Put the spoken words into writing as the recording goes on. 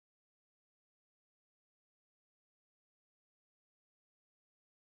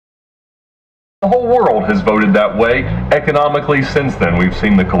The whole world has voted that way economically since then. We've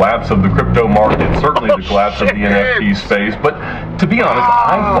seen the collapse of the crypto market, certainly the collapse of the NFT space. But to be honest,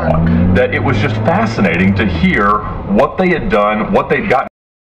 I thought that it was just fascinating to hear what they had done, what they'd gotten.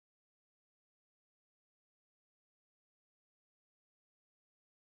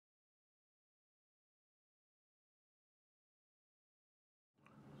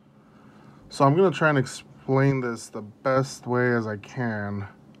 So I'm going to try and explain this the best way as I can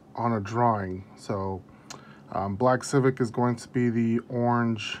on a drawing. So Black Civic is going to be the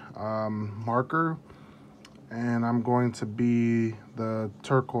orange marker, and I'm going to be the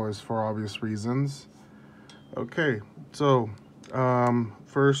turquoise for obvious reasons. Okay, so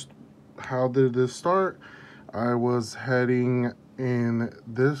first, how did this start? I was heading in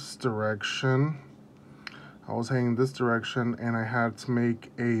this direction. And I had to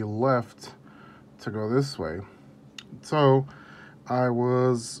make a left to go this way. So I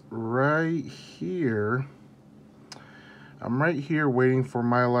was right here. I'm right here waiting for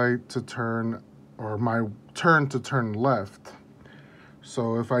my light to turn, or my turn to turn left.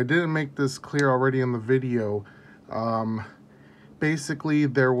 So if I didn't make this clear already in the video, basically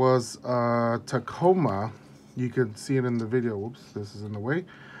there was a Tacoma. You could see it in the video. Whoops, this is in the way.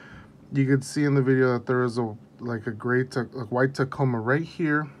 You could see in the video that there is a white Tacoma right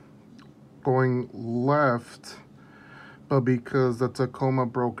here going left, but because the Tacoma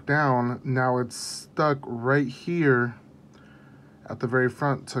broke down, now it's stuck right here at the very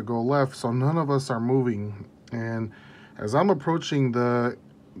front to go left, so none of us are moving. And as I'm approaching the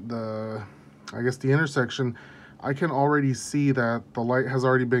intersection, I can already see that the light has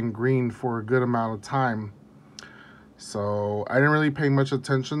already been green for a good amount of time. So I didn't really pay much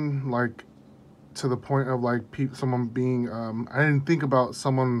attention, like, to the point of like someone being I didn't think about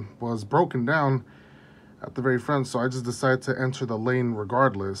someone was broken down at the very front, so I just decided to enter the lane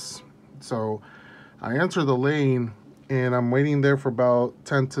regardless. So I enter the lane and I'm waiting there for about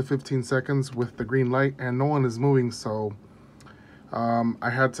 10 to 15 seconds with the green light, and no one is moving. So I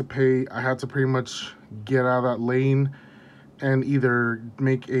had to pretty much get out of that lane and either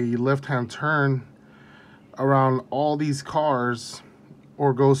make a left-hand turn around all these cars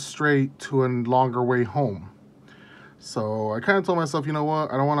or go straight to a longer way home. So I kind of told myself, you know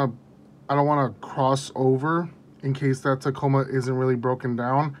what, I don't want to cross over in case that Tacoma isn't really broken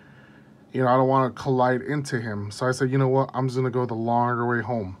down. You know, I don't want to collide into him. So I said, you know what, I'm just going to go the longer way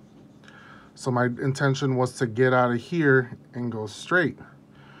home. So my intention was to get out of here and go straight.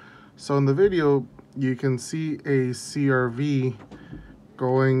 So in the video, you can see a CRV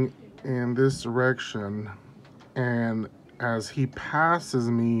going in this direction, and as he passes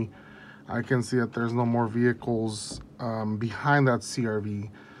me, I can see that there's no more vehicles behind that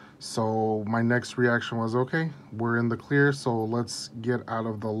CRV. So my next reaction was, okay, we're in the clear, so let's get out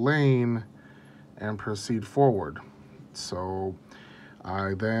of the lane and proceed forward. So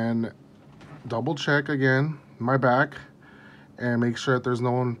I then double check again my back and make sure that there's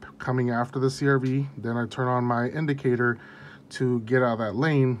no one coming after the CRV. Then I turn on my indicator to get out of that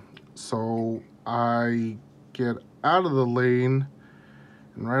lane. So I get out of the lane,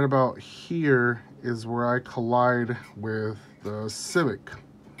 and right about here is where I collide with the Civic.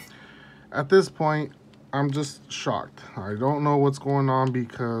 At this point, I'm just shocked. I don't know what's going on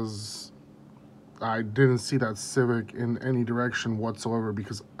because I didn't see that Civic in any direction whatsoever,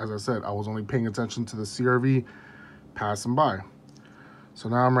 because as I said, I was only paying attention to the CRV passing by. So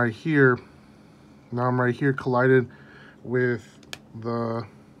now I'm right here. Now I'm right here collided with the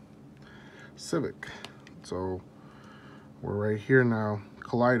Civic. So we're right here now,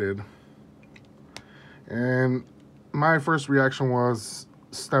 collided. And my first reaction was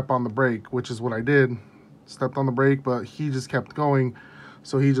step on the brake, which is what I did. Stepped on the brake, but he just kept going.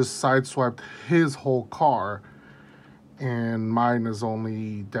 So he just sideswiped his whole car, and mine is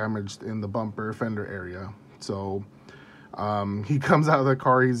only damaged in the bumper fender area. So he comes out of the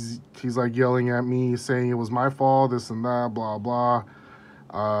car, he's like yelling at me, saying it was my fault, this and that, blah, blah.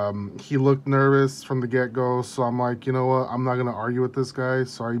 He looked nervous from the get-go, so I'm like, you know what, I'm not going to argue with this guy.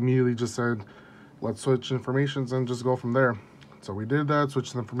 So I immediately just said, let's switch informations and just go from there. So we did that,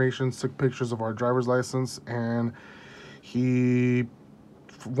 switched informations, took pictures of our driver's license, and he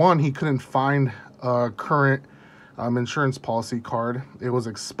couldn't find a current insurance policy card. It was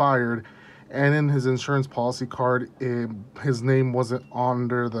expired, and in his insurance policy card, his name wasn't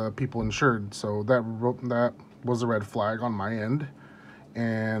under the people insured. So that was a red flag on my end.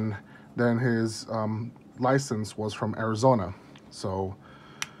 And then his license was from Arizona. So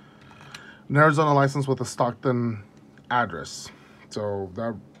an Arizona license with a Stockton address. So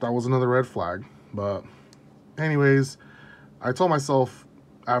that was another red flag. But anyways, I told myself,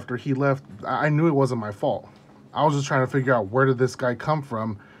 after he left, I knew it wasn't my fault. I was just trying to figure out where did this guy come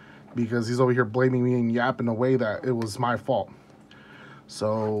from, because he's over here blaming me and yapping away that it was my fault.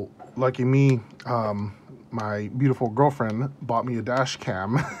 So lucky me, my beautiful girlfriend bought me a dash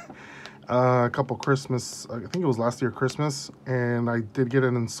cam a couple Christmas, I think it was last year Christmas, and I did get it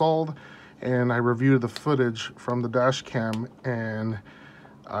installed, and I reviewed the footage from the dash cam, and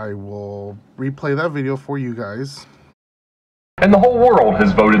I will replay that video for you guys. And the whole world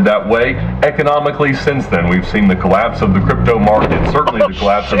has voted that way. Economically, since then, we've seen the collapse of the crypto market, certainly the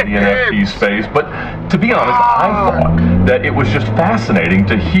collapse of the NFT space. But to be honest, I thought that it was just fascinating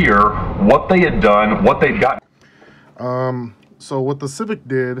to hear what they had done, what they'd got. So what the Civic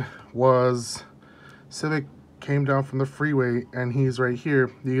did was, Civic came down from the freeway, and he's right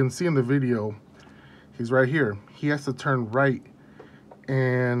here. You can see in the video, he's right here. He has to turn right,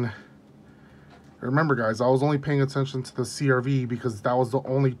 and remember, guys, I was only paying attention to the CRV because that was the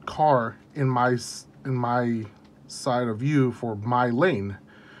only car in my side of view for my lane,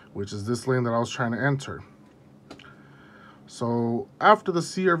 which is this lane that I was trying to enter. So after the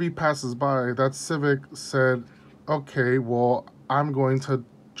CRV passes by, that Civic said, okay, well, I'm going to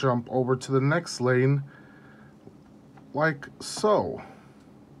jump over to the next lane like so.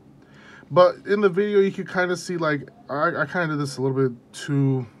 But in the video, you could kind of see, like, I kind of did this a little bit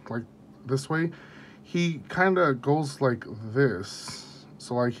too, like, this way. He kind of goes like this.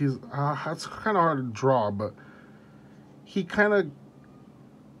 So, like, he's, it's kind of hard to draw, but he kind of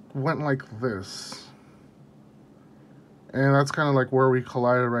went like this. And that's kind of like where we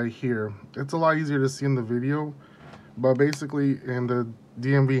collided right here. It's a lot easier to see in the video, but basically in the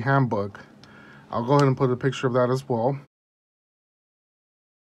DMV handbook, I'll go ahead and put a picture of that as well.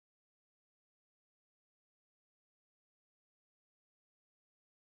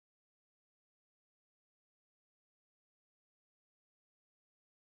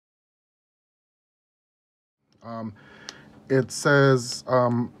 It says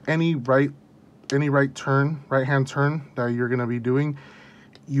any right turn, right-hand turn that you're going to be doing,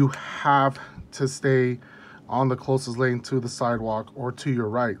 you have to stay on the closest lane to the sidewalk or to your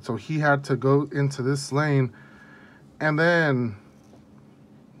right. So he had to go into this lane and then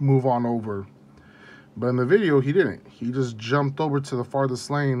move on over. But in the video, he didn't. He just jumped over to the farthest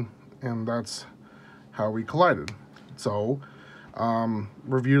lane, and that's how we collided. So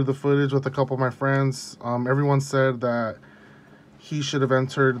reviewed the footage with a couple of my friends. Everyone said that he should have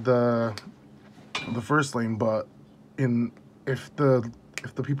entered the first lane, but if the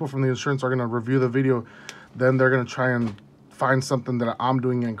people from the insurance are going to review the video, then they're going to try and find something that I'm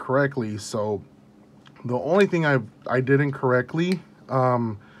doing incorrectly. So the only thing I did incorrectly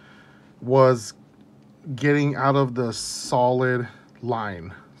was getting out of the solid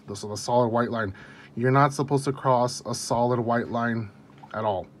line, so the solid white line. You're not supposed to cross a solid white line at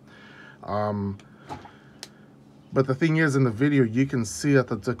all. But the thing is, in the video, you can see that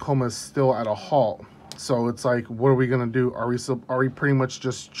the Tacoma is still at a halt. So it's like, what are we gonna do? Are we pretty much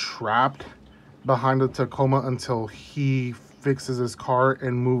just trapped behind the Tacoma until he fixes his car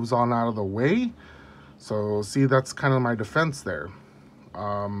and moves on out of the way? So see, that's kind of my defense there.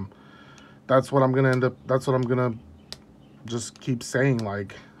 That's what I'm gonna end up. That's what I'm gonna just keep saying.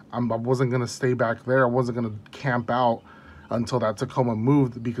 Like, I wasn't gonna stay back there. I wasn't gonna camp out until that Tacoma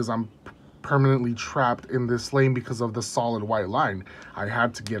moved, because I'm permanently trapped in this lane because of the solid white line. I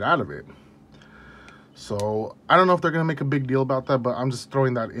had to get out of it. So I don't know if they're gonna make a big deal about that, but I'm just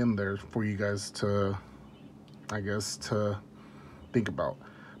throwing that in there for you guys to, I guess, to think about.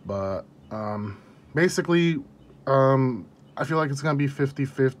 But basically, I feel like it's gonna be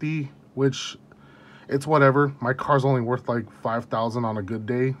 50-50, which it's whatever. My car's only worth like $5,000 on a good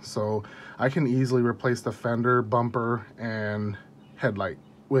day, so I can easily replace the fender, bumper, and headlight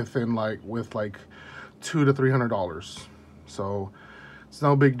with like $200 to $300. So it's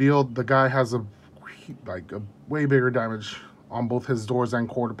no big deal. The guy has a way bigger damage on both his doors and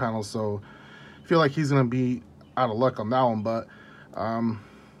quarter panels, so I feel like he's gonna be out of luck on that one. But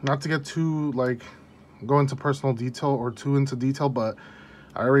not to get too go into personal detail or too into detail, but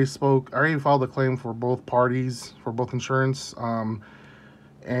I already filed a claim for both parties, for both insurance,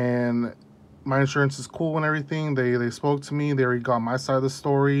 and my insurance is cool and everything. They spoke to me. They already got my side of the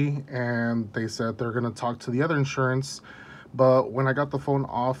story, and they said they're going to talk to the other insurance. But when I got the phone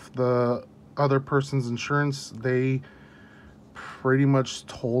off the other person's insurance, they pretty much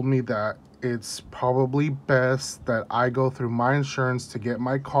told me that it's probably best that I go through my insurance to get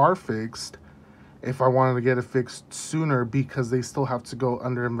my car fixed if I wanted to get it fixed sooner, because they still have to go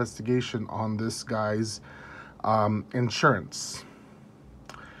under investigation on this guy's insurance,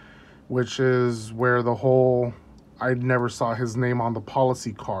 which is where the whole I never saw his name on the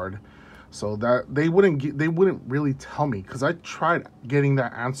policy card. So that they wouldn't really tell me, because I tried getting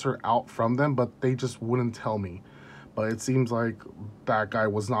that answer out from them, but they just wouldn't tell me. But it seems like that guy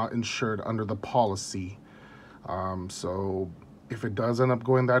was not insured under the policy. So if it does end up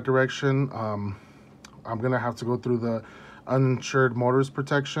going that direction, I'm gonna have to go through the uninsured motorist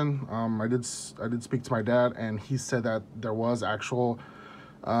protection. I did speak to my dad, and he said that there was actual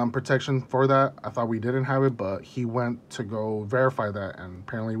protection for that. I thought we didn't have it, but he went to go verify that, and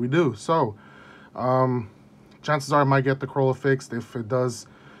apparently we do. So chances are I might get the Corolla fixed if it does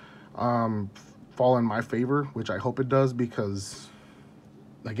fall in my favor, which I hope it does, because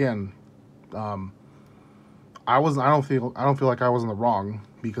again, I don't feel like I was in the wrong,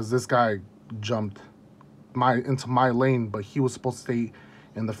 because this guy jumped into my lane, but he was supposed to stay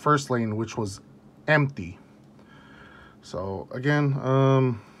in the first lane, which was empty. So again,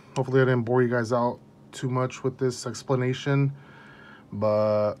 hopefully I didn't bore you guys out too much with this explanation,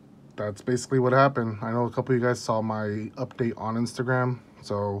 but that's basically what happened. I know a couple of you guys saw my update on Instagram,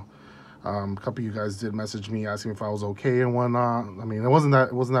 so a couple of you guys did message me asking if I was okay and whatnot. I mean, it wasn't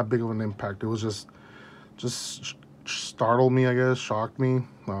that big of an impact. It was just startled me, I guess, shocked me.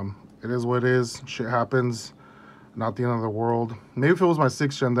 It is what it is. Shit happens. Not the end of the world. Maybe if it was my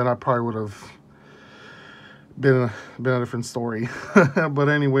 6th gen, then I probably would have been a different story. But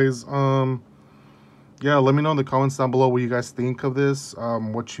anyways, yeah, let me know in the comments down below what you guys think of this,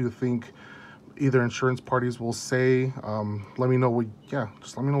 what you think either insurance parties will say. Let me know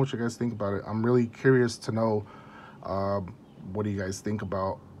just let me know what you guys think about it. I'm really curious to know what do you guys think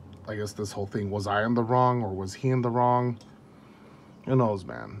about, I guess, this whole thing. Was I in the wrong, or was he in the wrong? Who knows,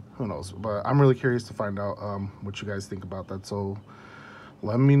 man? Who knows? But I'm really curious to find out what you guys think about that. So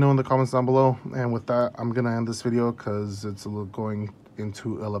let me know in the comments down below. And with that, I'm gonna end this video because it's going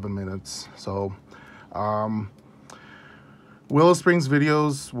into 11 minutes. So Willow Springs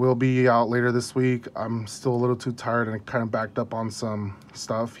videos will be out later this week. I'm still a little too tired and kind of backed up on some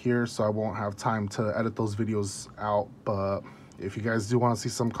stuff here, so I won't have time to edit those videos out. But if you guys do want to see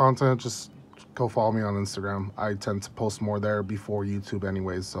some content, just go follow me on Instagram. I tend to post more there before YouTube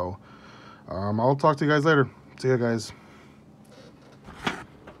anyways. So I'll talk to you guys later. See ya, guys.